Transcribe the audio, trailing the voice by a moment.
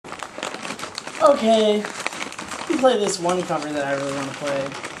Okay, we play this one cover that I really want to play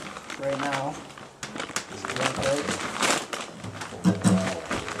right now. Is it right?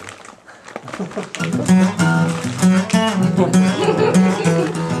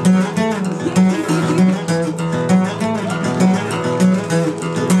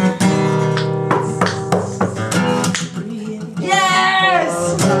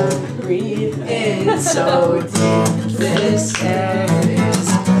 Yes! Breathe in so deep, this air is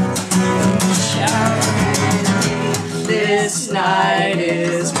showering. This night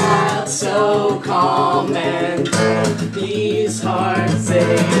is wild, so calm and cold. These hearts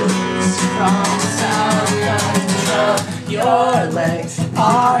aches from sound control. Your legs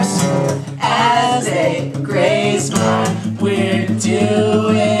are smooth as a graze mine. We're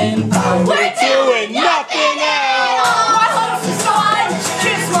doing fine. We're doing nothing else. My hopes are fine.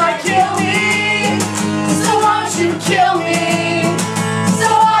 Kiss might kill me, so won't you kill me? So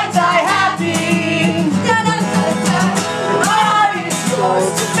I die happy. My heart is yours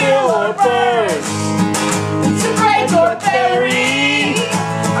to fill or burst, to break or bury,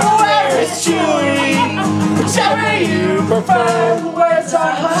 or wear its jewelry, whichever you prefer. Words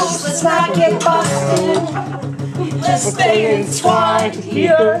are hushed, let's not get busted. Just stay entwined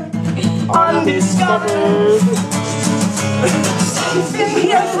here, undiscovered.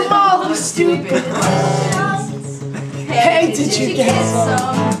 Here from all the stupid questions. Hey, did you get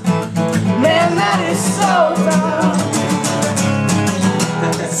some? Man, that is so dumb.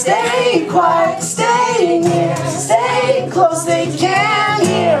 Staying quiet, staying near, staying close, they can't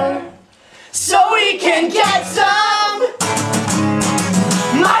hear, so we can get some.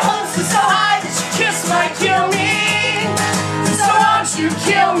 My hopes are so high that your kiss might kill me. So won't you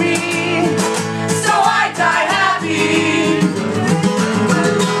kill me, so I die happy.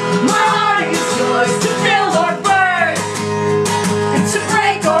 My heart is yours to fill or burn, and to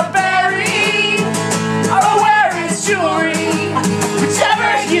break or bury, or wear its jewelry,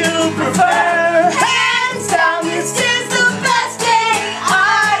 whichever you prefer. Hands down, this is the best day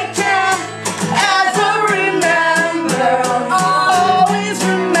I can ever remember. Always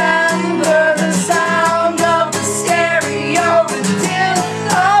remember the sound of the stereo, the dim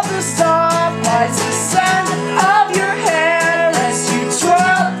of the stoplights, the scent of your hair as you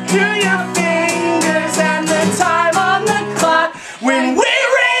twirl through your fingers, and the time on the clock when we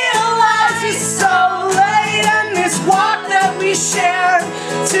realize it's so late, and this walk that we shared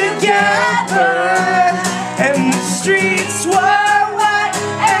together, and the streets were wet,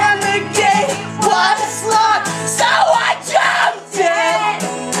 and the gate was locked, so I jumped in,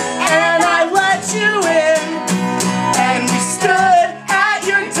 and I let you in, and we stood at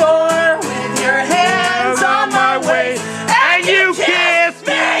your door with your hands on my waist, and you kissed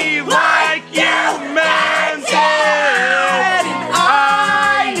me like you meant it, and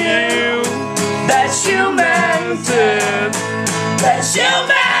I knew that you meant it, that you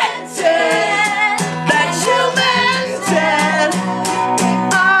meant it, that you meant it,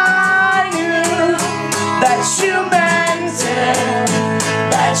 I knew that you meant it.